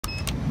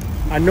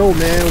I know,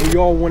 man, we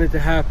all want it to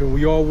happen.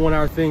 We all want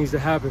our things to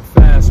happen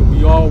fast. And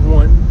we all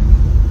want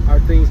our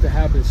things to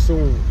happen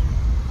soon.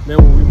 Man,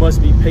 we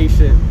must be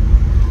patient.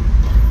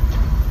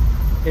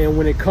 And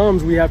when it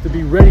comes, we have to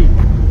be ready.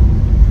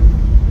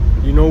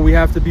 You know, we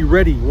have to be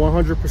ready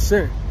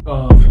 100%.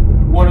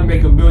 Want to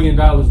make $1 million,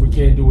 we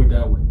can't do it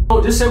that way. Oh,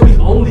 just say we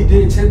only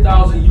did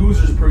 10,000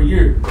 users per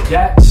year.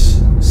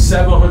 That's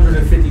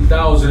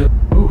 750,000.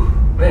 Ooh,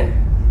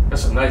 man,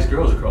 that's some nice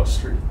girls across the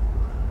street.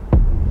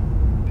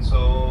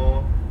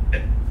 So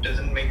it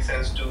doesn't make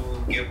sense to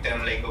give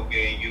them like,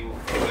 okay, we will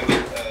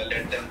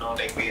let them know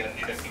like we are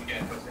deducting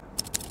 10%.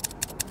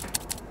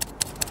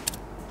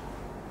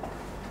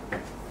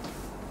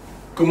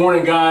 Good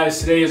morning, guys.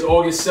 Today is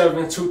August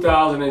 7th,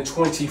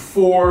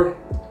 2024.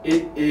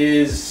 It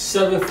is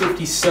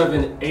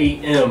 7:57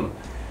 a.m.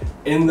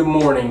 in the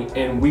morning,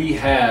 and we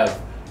have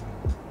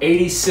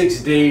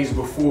 86 days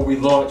before we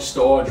launch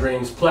the All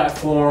Dreams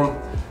platform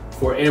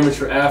for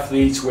amateur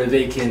athletes, where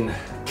they can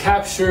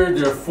capture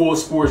their full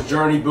sports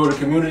journey, build a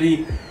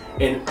community,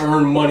 and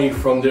earn money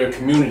from their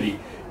community,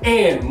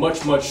 and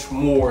much, much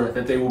more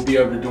that they will be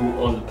able to do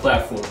on the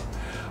platform.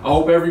 I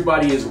hope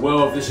everybody is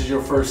well. If this is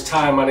your first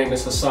time, my name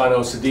is Hassan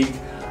El-Saddique.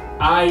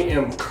 I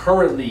am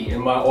currently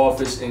in my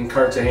office in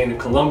Cartagena,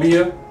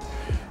 Colombia,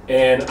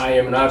 and I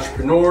am an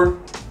entrepreneur,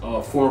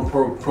 a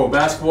former pro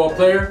basketball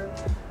player,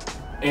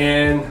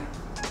 and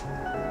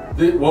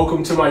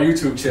welcome to my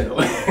YouTube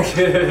channel.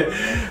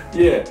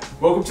 Yeah,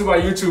 welcome to my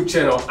YouTube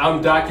channel.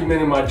 I'm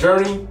documenting my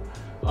journey.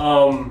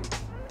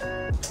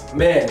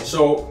 Man,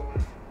 so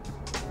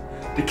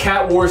the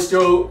cat wars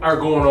still are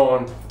going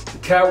on. The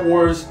cat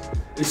wars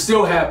is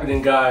still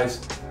happening, guys.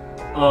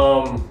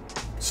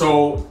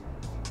 So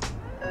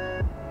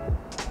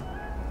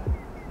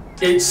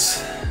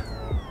it's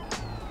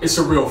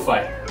a real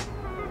fight,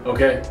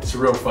 okay? It's a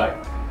real fight.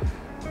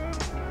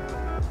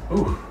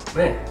 Ooh,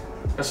 man,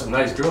 got some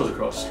nice girls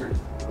across the street.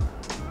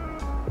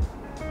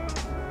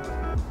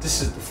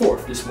 This is the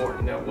fourth this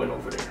morning that went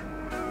over there.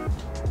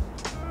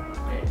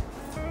 Man,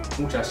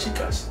 muchas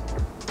chicas.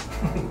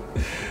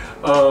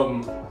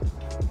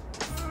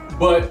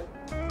 But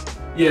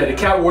yeah, the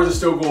cat wars are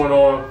still going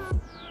on.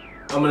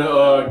 I'm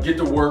gonna get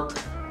to work.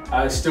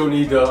 I still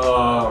need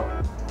to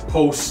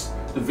post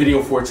the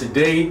video for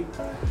today.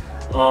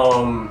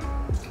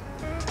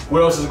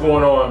 What else is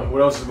going on?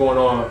 What else is going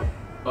on?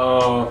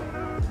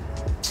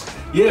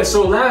 Yeah,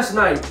 so last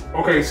night,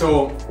 okay,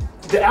 so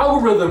the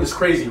algorithm is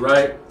crazy,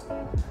 right?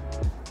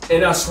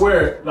 And I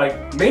swear,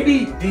 like,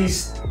 maybe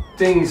these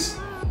things,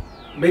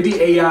 maybe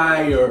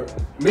AI, or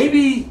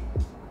maybe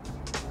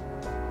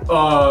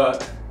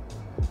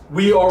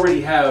we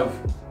already have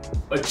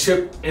a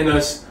chip in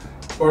us,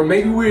 or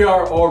maybe we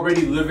are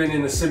already living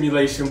in a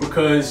simulation.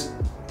 Because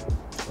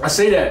I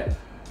say that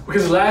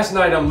because last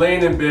night I'm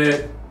laying in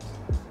bed,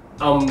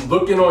 I'm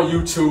looking on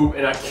YouTube,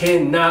 and I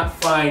cannot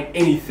find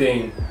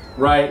anything,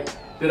 right,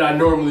 that I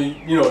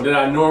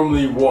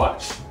normally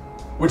watch,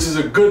 which is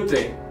a good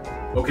thing,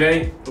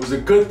 okay? It was a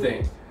good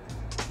thing.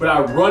 But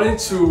I run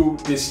into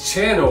this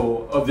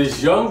channel of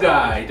this young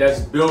guy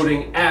that's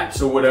building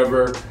apps or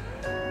whatever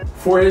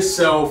for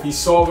himself. He's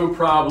solving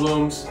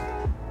problems,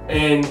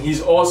 and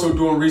he's also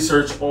doing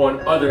research on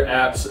other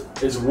apps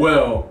as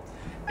well.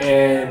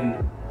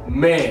 And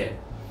man,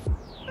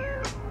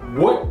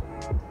 what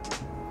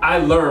I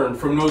learned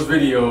from those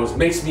videos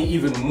makes me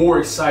even more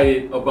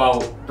excited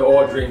about the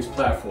All Dreams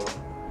platform.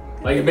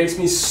 Like, it makes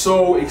me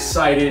so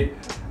excited.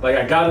 Like,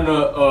 I got in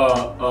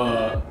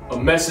a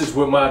message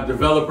with my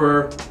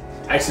developer,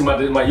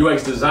 actually my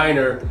UX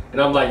designer, and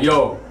I'm like,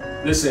 yo,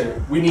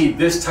 listen, we need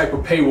this type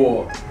of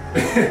paywall.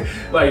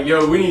 Like,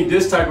 yo, we need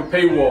this type of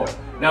paywall.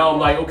 Now I'm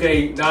like,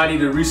 okay, now I need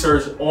to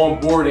research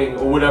onboarding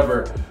or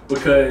whatever,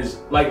 because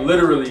like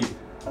literally,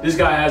 this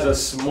guy has a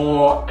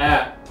small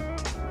app,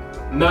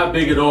 not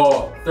big at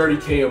all,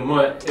 30K a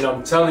month, and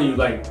I'm telling you,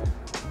 like,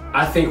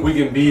 I think we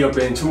can be up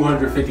in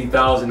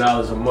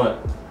 $250,000 a month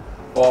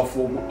off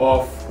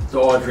the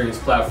All Dreams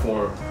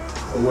platform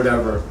or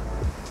whatever.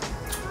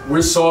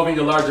 We're solving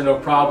a large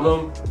enough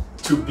problem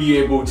to be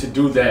able to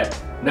do that.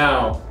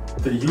 Now,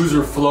 the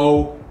user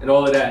flow and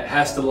all of that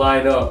has to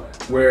line up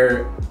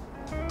where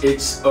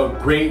it's a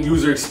great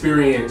user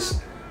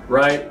experience,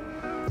 right?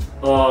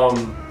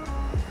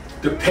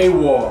 The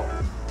paywall,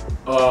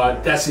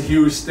 that's a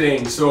huge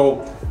thing.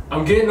 So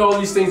I'm getting all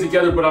these things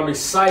together, but I'm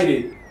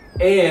excited.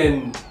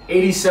 And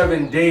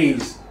 86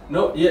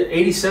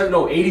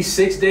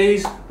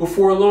 days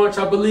before launch,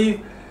 I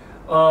believe.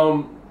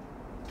 All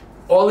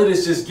of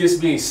this just gets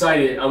me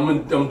excited.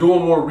 I'm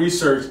doing more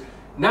research,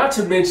 not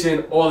to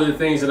mention all of the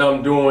things that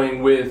I'm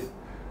doing with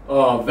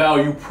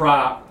value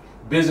prop,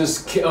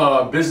 business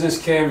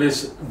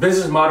canvas,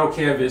 business model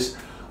canvas,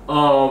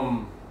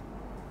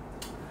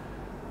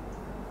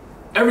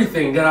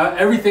 everything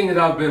that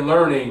I've been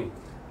learning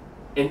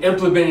and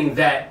implementing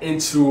that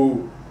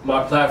into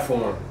my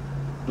platform.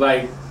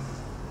 Like,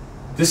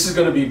 this is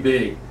gonna be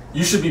big.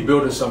 You should be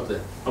building something.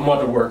 I'm on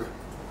to work.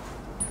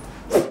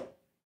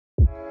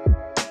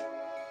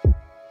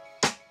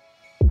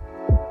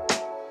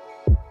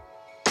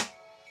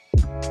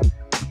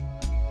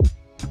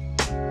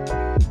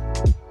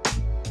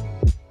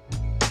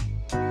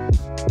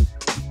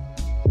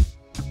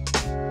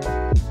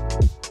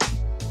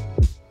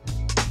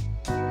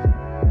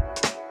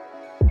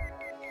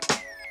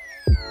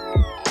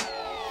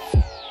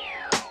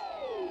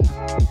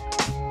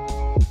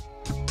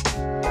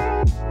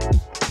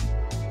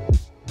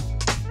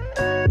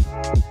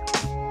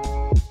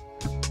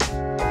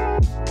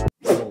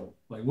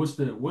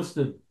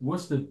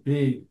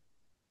 the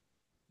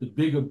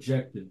big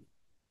objective?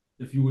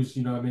 If you was,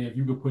 you know what I mean, if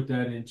you could put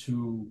that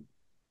into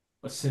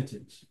a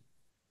sentence.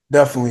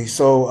 Definitely.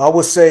 So I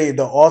would say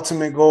the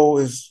ultimate goal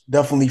is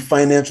definitely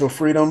financial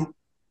freedom.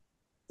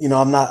 You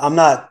know, I'm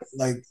not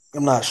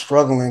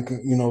struggling,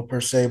 you know,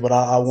 per se, but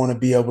I want to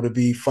be able to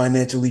be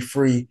financially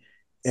free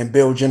and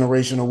build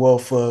generational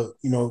wealth for,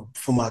 you know,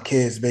 for my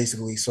kids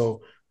basically.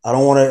 So I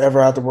don't want to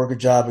ever have to work a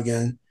job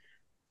again.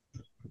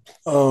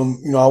 You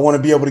know, I want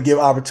to be able to give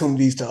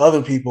opportunities to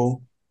other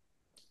people.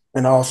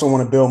 And I also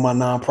want to build my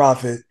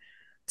nonprofit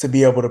to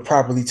be able to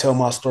properly tell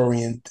my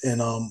story and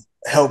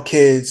help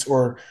kids,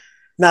 or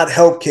not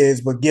help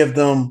kids, but give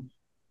them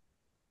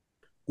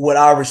what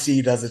I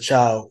received as a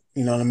child,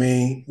 you know what I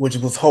mean? Which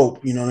was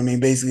hope, you know what I mean?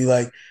 Basically,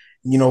 like,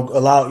 you know,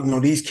 allow, you know,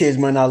 these kids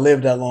might not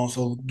live that long.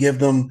 So give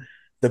them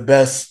the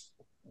best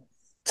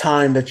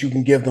time that you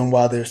can give them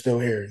while they're still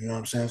here. You know what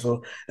I'm saying?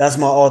 So that's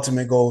my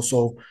ultimate goal.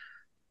 So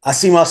I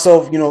see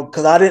myself, you know,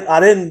 because I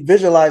didn't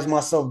visualize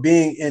myself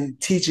being in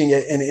teaching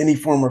it in any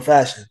form or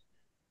fashion.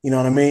 You know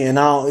what I mean? And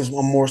now it's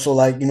more so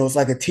like, you know, it's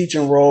like a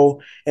teaching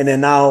role. And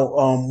then now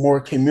more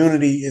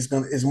community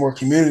is more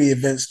community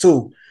events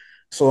too.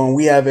 So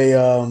we have a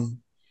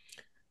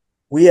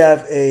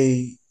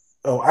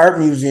art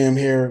museum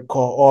here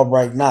called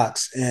Albright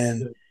Knox,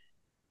 and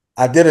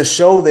I did a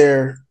show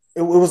there.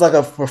 It was like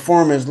a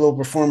performance, little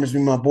performance me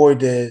and my boy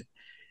did,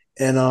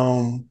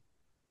 and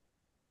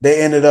we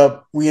ended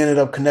up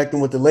connecting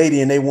with the lady,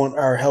 and they want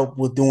our help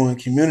with doing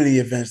community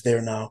events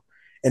there now.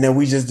 And then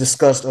we just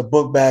discussed a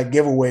book bag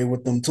giveaway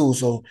with them too.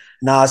 So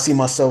now I see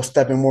myself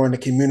stepping more into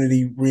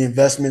community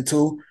reinvestment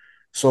too.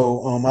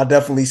 So I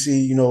definitely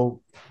see, you know,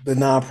 the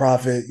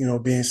nonprofit, you know,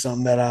 being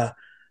something that I,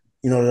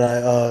 you know,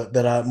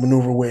 that I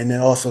maneuver with, and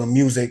then also the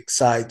music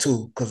side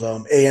too, because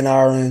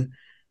A&R and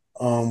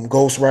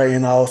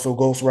ghostwriting, I also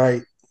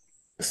ghostwrite,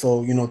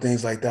 so you know,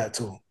 things like that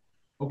too.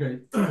 Okay,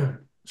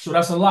 so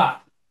that's a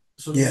lot.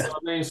 So you know Yeah,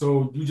 what I mean.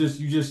 So you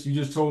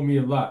just told me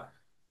a lot.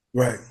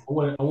 right, I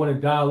want to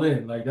dial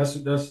in. Like that's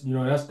you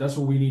know that's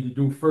what we need to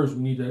do first.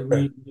 right,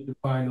 We need to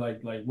find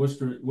like what's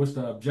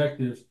the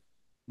objectives.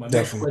 My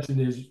next definitely question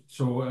is,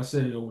 so I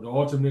said the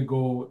ultimate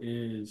goal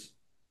is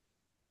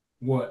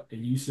what?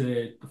 And you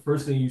said the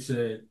first thing you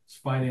said is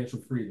financial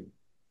freedom,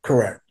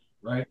 correct.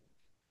 right?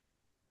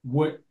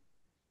 What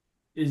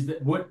is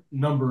that? What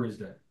number is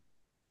that?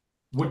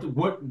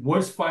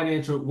 What's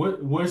financial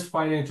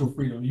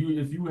freedom? You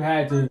if you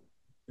had to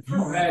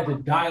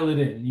dial it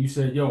in and you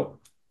said, yo,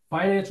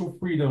 financial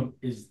freedom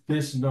is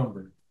this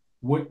number.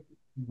 What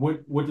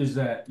what is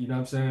that? You know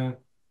what I'm saying?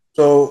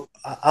 So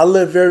I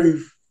live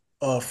very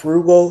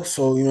frugal,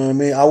 so you know what I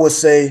mean. I would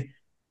say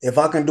if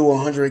I can do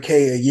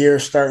 100K a year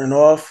starting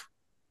off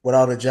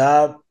without a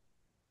job,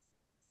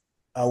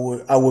 I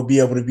would be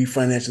able to be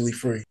financially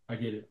free. I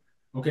get it.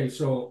 Okay,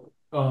 so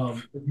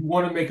if you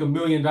want to make $1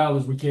 million,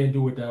 we can't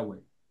do it that way.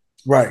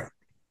 Right.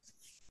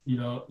 You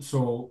know,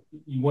 so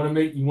you want to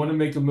make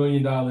 $1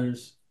 million,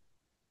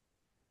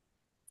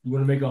 you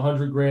want to make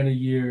 100 grand a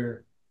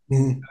year,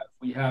 Mhm.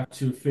 we have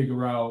to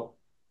figure out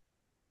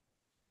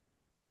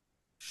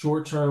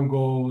short-term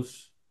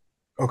goals.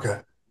 Okay.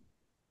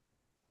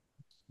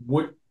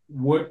 What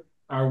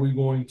are we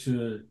going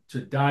to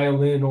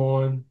dial in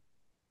on?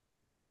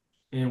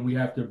 And we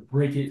have to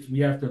break it. We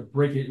have to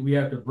break it. We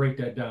have to break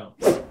that down.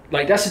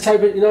 Like that's the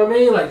type of, you know what I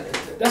mean?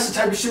 Like that's the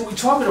type of shit we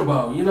talking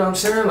about. You know what I'm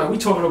saying? Like we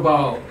talking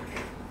about,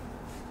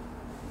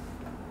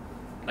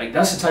 like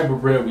that's the type of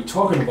bread we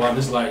talking about.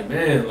 It's like,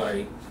 man,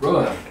 like,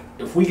 bro,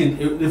 if we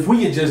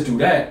can just do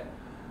that,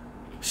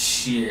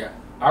 shit,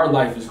 our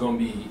life is gonna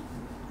be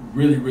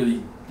really,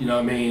 really, you know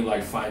what I mean,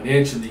 like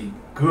financially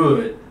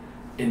good.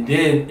 And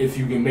then if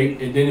you can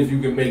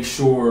make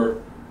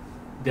sure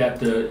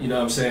that the, you know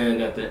what I'm saying,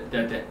 that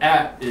the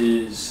app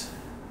is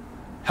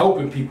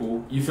helping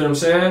people, you feel what I'm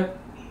saying?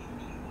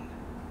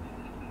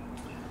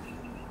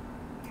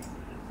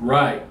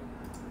 Right.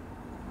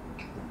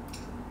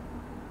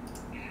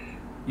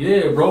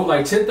 Yeah, bro,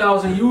 like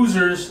 10,000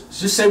 users,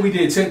 just say we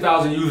did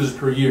 10,000 users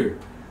per year.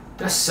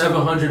 That's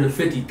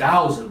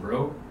 750,000,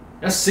 bro.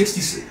 That's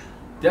 60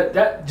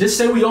 just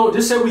say we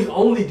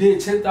only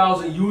did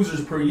 10,000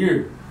 users per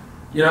year.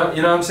 You know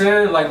what I'm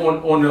saying? Like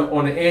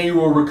on the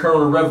annual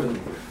recurring revenue.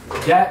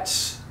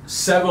 That's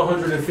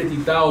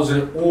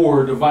 750,000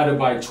 or divided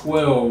by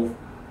 12.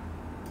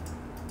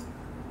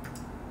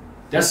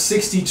 That's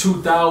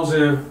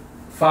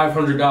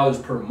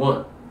 $62,500 per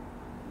month.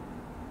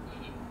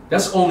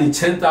 That's only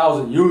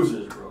 10,000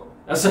 users, bro.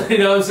 That's, you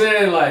know what I'm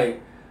saying?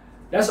 Like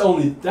that's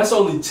only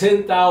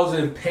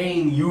 10,000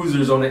 paying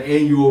users on the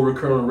annual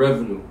recurring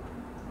revenue.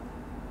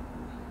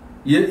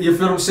 You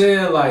feel what I'm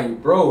saying?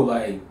 Like, bro,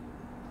 like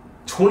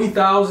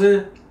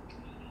 20,000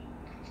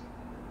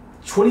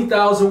 we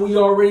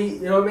already,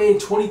 you know what I mean?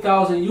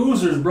 20,000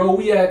 users, bro.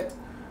 We at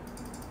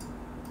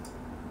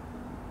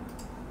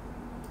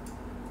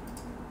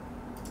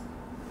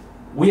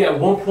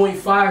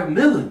 1.5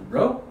 million,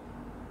 bro.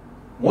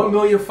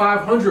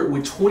 1,500,000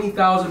 with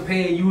 20,000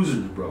 paying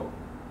users, bro.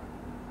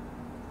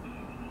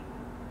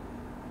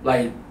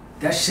 Like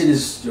that shit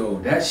is, yo,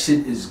 that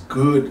shit is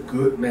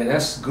good, man.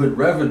 That's good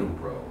revenue,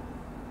 bro.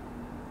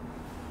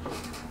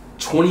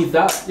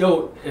 20,000,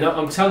 yo, and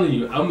I'm telling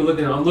you, I'm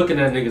looking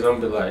at niggas,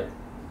 I'm be like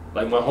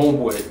my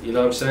homeboy, you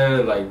know what I'm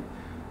saying, like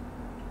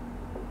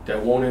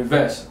that won't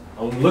invest.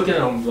 I'm looking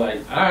at him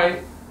like, all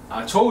right,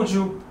 I told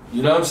you,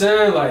 you know what I'm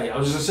saying, like I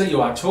was just gonna say,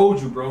 yo, I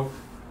told you, bro.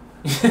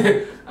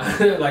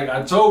 Like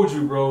I told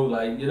you, bro,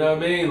 like, you know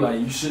what I mean, like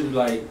you should,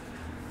 like,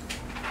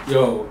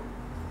 yo,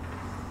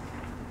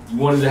 you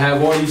wanted to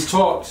have all these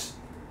talks,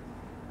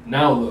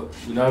 now look,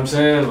 you know what I'm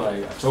saying,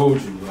 like I told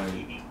you,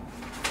 like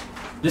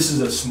this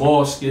is a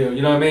small scale,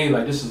 you know what I mean,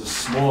 like this is a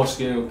small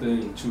scale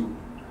thing too.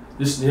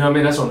 This, you know what I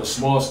mean, that's on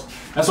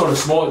a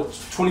small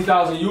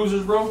 20,000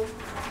 users, bro.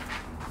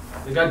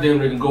 They goddamn,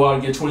 they can go out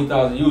and get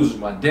 20,000 users,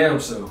 my damn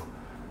self.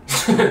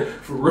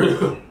 For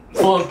real.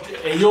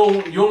 And you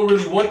don't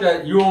really want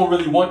that. You don't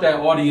really want that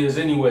audience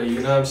anyway. You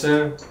know what I'm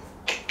saying?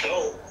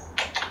 No.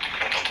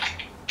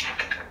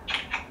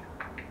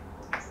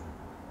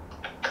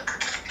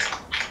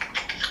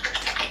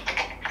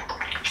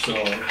 So,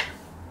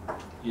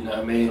 you know what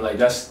I mean? Like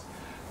that's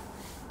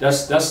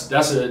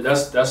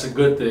a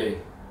good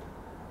thing.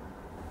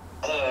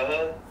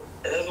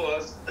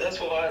 That's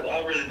why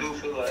I really do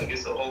feel like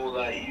it's a whole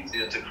lot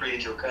easier to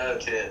create your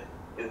content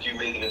if you're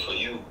making it for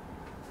you.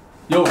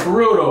 Yo, for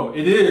real though,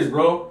 it is,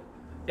 bro.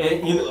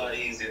 And you know,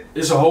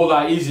 it's a whole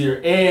lot easier,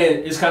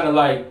 and it's kind of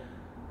like,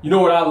 you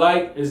know what I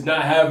like is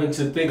not having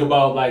to think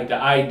about like the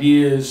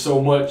ideas so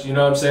much. You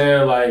know what I'm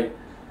saying? Like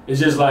it's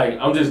just like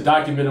I'm just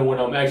documenting what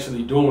I'm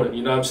actually doing.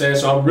 You know what I'm saying?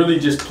 So I'm really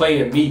just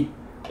playing me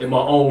in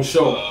my own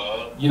show.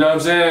 You know what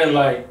I'm saying?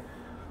 Like,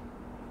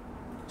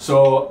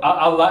 so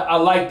I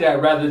like that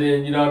rather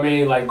than, you know what I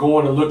mean, like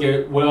going to look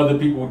at what other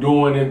people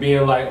doing and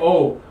being like,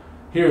 oh,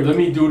 here, let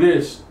me do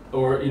this,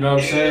 or you know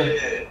what I'm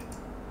saying?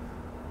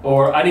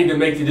 Or I need to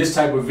make this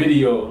type of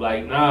video.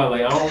 Like, nah,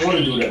 like I don't want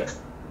to do that.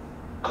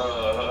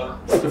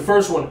 The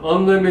first one,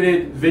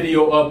 unlimited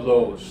video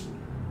uploads,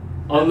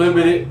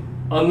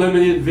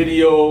 unlimited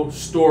video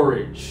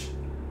storage.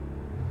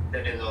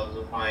 That is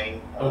also fine.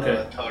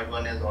 Okay. Third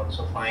one is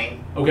also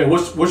fine. Okay,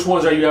 which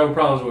ones are you having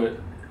problems with?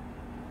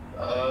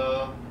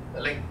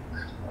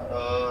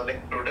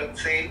 Like product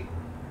sale,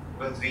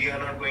 because we are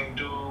not going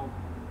to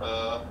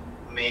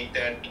make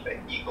that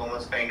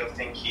e-commerce kind of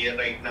thing here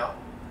right now,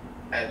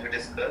 as we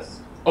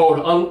discussed. Oh,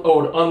 the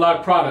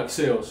unlocked product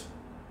sales.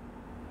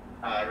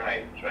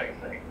 Right.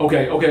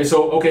 Okay.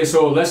 So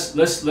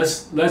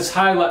let's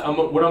highlight.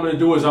 What I'm gonna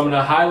do is I'm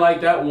gonna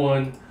highlight that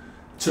one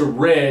to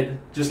red,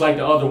 just like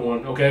the other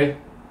one. Okay.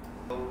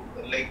 So,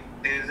 like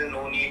there is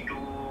no need to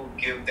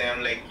give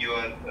them like you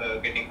are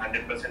getting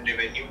 100%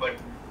 revenue, but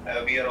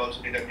we are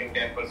also deducting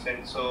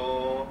 10%.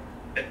 So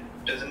it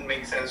doesn't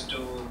make sense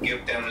to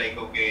give them like,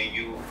 okay,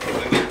 you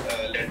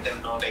will let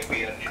them know like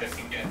we are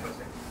deducting 10%.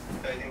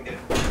 So I think that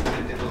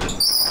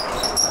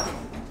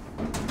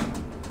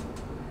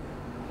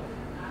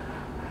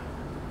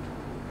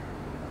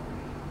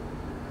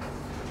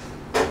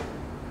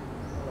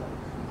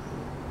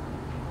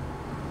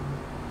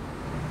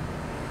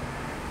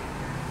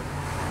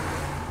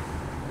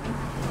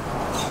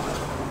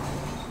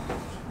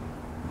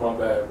my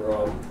bad,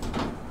 bro.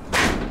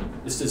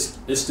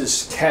 It's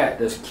this cat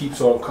that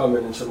keeps on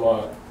coming into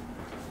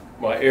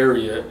my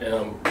area,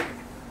 and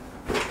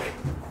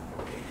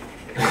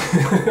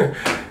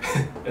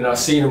and I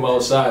seen him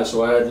outside,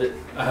 so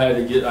I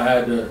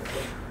had to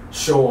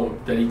show him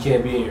that he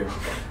can't be here.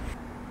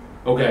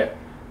 Okay,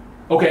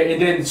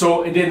 and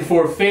then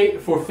for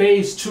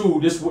phase 2,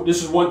 this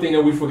is one thing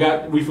that we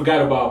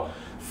forgot about.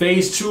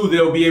 Phase 2,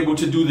 they'll be able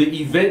to do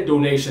the event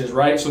donations,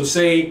 right? So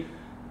say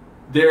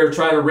they're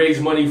trying to raise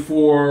money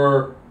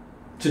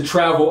to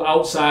travel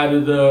outside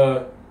of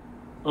the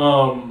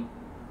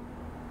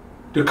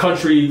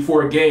country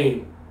for a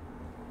game.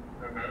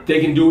 They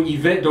can do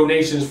event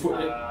donations for.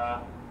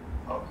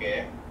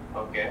 Okay,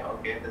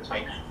 that's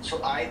fine.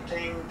 So I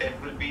think that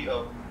will be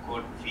a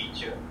good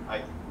feature.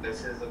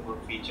 This is a good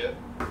feature.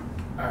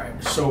 All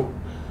right. So,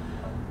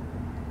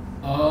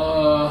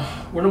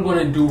 what I'm going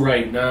to do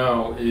right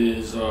now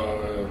is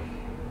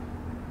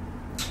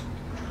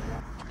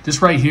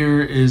this right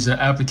here is an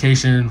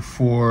application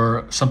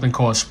for something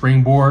called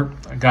Springboard.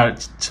 I got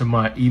it to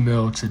my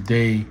email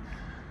today. It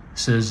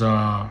says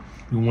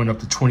we went up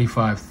to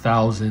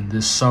 25,000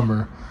 this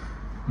summer.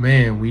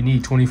 Man, we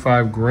need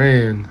 25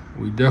 grand.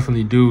 We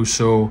definitely do.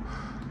 So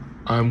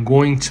I'm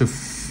going to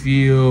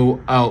fill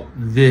out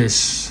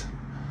this.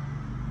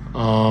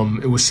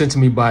 It was sent to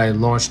me by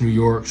Launch New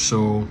York.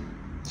 So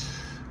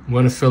I'm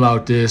going to fill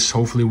out this.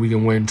 Hopefully we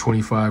can win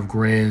 25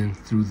 grand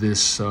through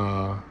this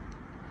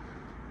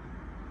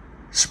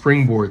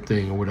Springboard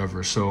thing or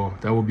whatever. So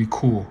that would be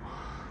cool.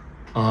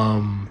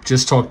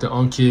 Just talked to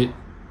Unkit,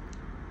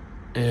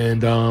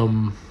 and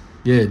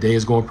yeah, day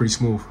is going pretty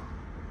smooth.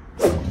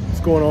 What's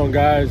going on,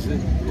 guys?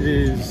 It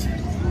is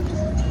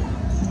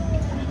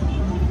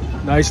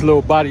nice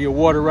little body of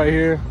water right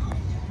here.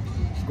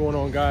 What's going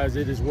on, guys?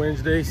 It is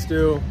Wednesday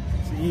still.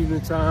 It's the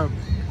evening time.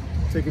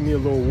 Taking me a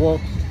little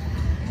walk.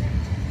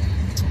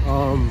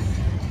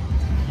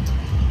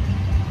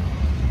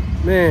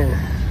 Man,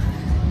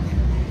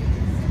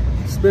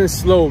 it's been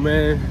slow,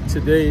 man,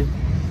 today.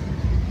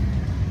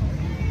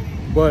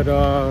 But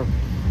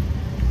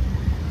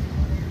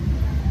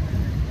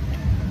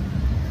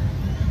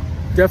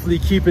definitely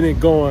keeping it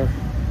going.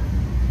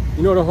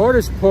 You know, the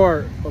hardest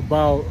part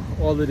about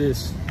all of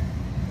this,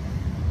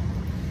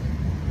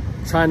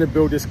 trying to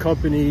build this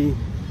company,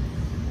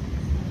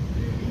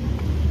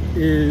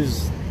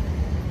 is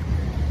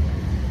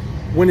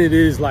when it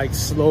is like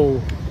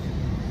slow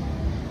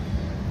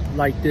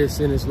like this,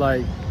 and it's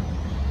like,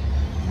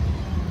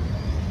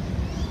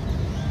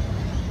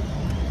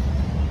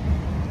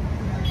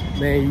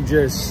 man, you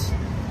just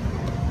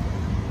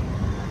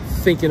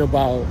thinking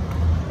about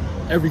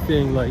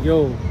everything. Like,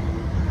 yo,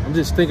 I'm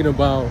just thinking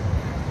about,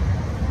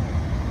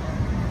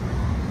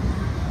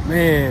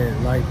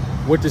 man, like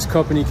what this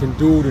company can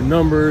do, the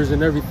numbers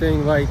and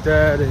everything like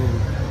that.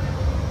 And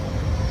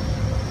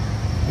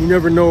you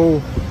never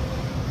know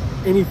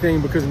anything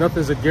because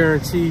nothing's a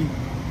guarantee,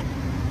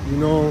 you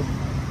know.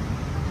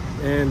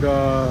 And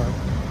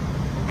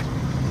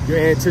your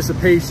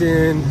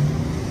anticipation,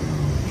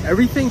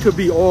 everything could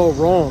be all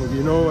wrong,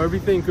 you know.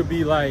 Everything could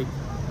be like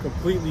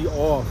completely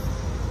off.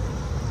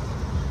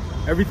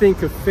 Everything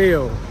could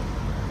fail.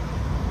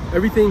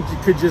 Everything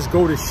could just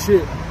go to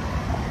shit.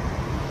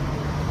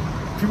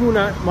 People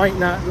might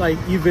not like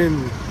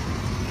even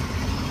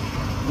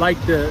like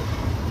the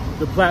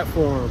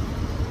platform.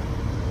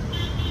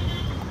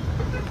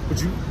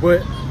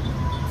 But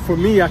for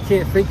me, I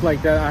can't think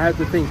like that. I have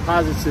to think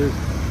positive.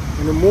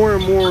 And the more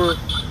and more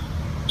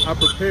I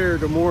prepare,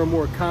 the more and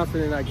more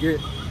confident I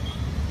get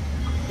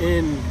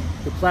in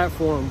the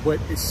platform. But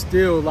it's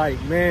still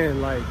like, man,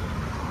 like,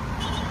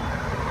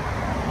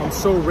 I'm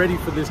so ready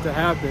for this to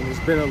happen. It's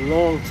been a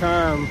long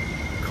time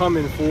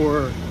coming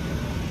for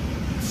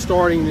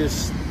starting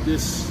this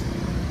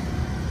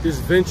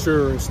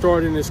venture and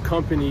starting this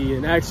company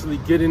and actually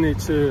getting it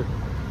to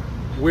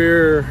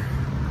where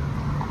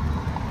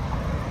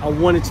I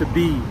want it to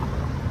be.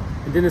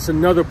 And then it's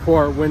another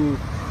part when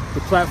the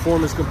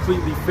platform is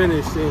completely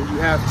finished and you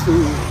have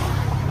to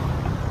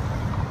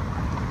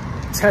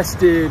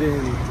test it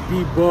and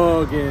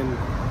debug, and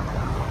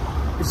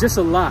it's just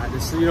a lot.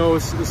 It's, you know,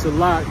 it's a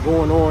lot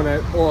going on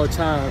at all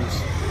times.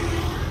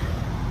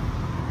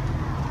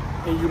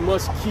 And you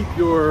must keep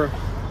your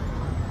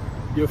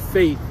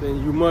faith,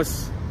 and you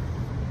must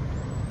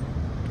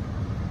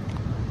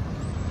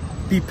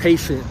be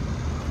patient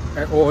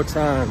at all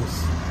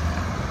times.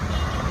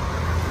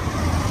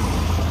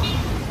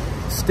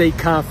 Stay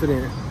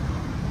confident.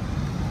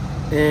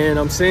 And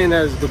I'm saying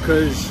that is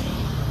because,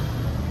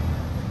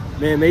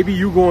 man, maybe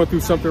you're going through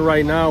something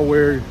right now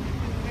where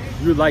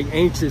you're like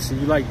anxious and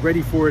you're like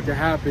ready for it to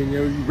happen. You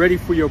know, you're ready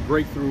for your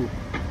breakthrough,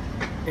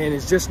 and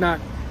it's just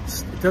not,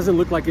 it doesn't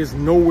look like it's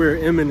nowhere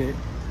imminent.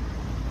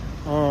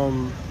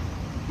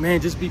 Man,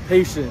 just be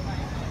patient.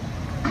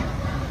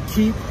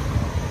 Keep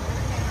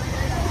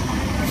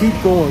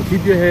going.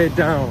 Keep your head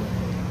down.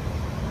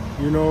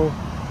 You know,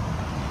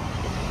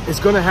 it's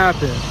gonna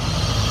happen.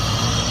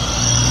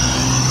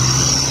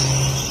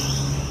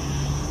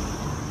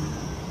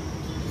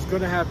 It's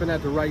gonna happen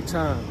at the right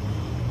time.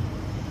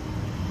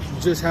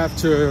 You just have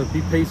to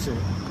be patient.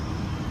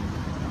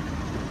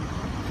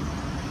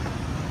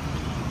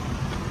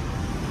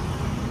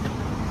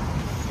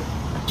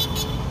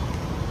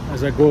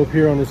 As I go up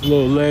here on this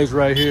little ledge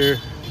right here,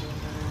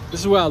 this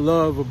is what I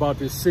love about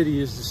this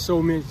city, is there's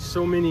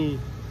so many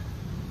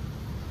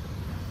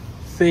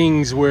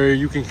things where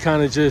you can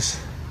kind of just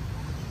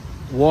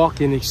walk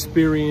and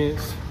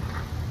experience.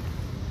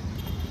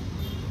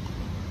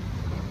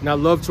 And I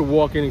love to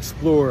walk and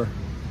explore.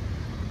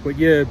 But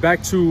yeah,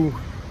 back to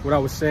what I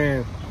was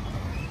saying.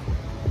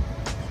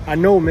 I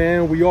know,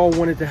 man, we all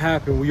want it to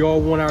happen. We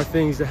all want our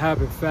things to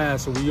happen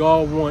fast. So we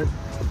all want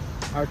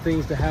our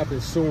things to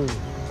happen soon.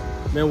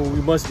 Man, well,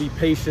 we must be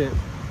patient.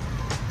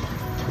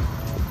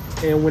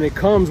 And when it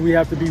comes, we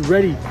have to be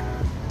ready.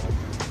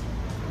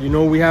 You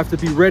know, we have to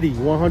be ready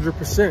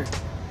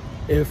 100%.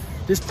 If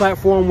this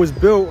platform was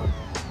built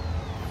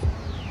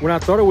when I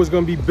thought it was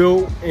going to be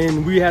built,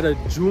 and we had a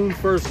June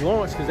 1st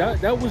launch, because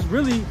that was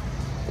really,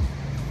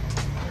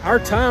 our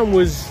time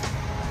was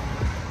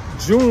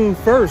June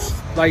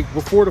 1st, like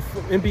before the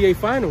NBA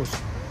Finals.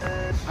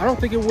 I don't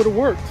think it would have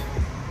worked.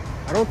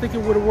 I don't think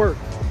it would have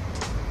worked.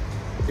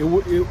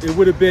 It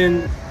would have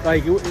been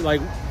like,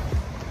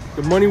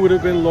 the money would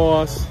have been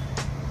lost.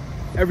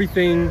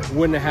 Everything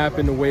wouldn't have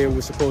happened the way it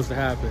was supposed to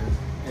happen.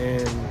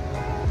 And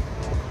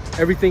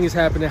everything is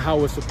happening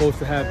how it's supposed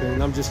to happen.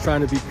 And I'm just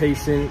trying to be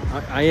patient.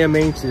 I am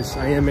anxious.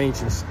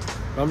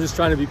 But I'm just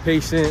trying to be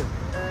patient.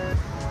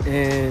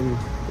 And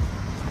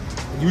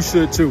you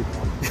should too.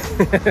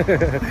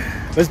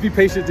 Let's be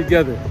patient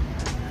together.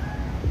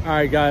 All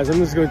right, guys, I'm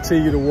just going to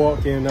continue to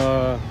walk. And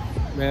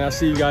man, I'll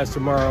see you guys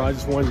tomorrow. I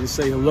just wanted to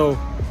say hello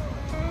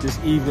this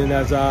evening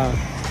as I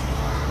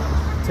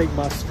take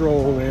my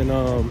stroll, and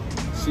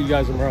see you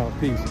guys tomorrow.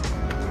 Peace.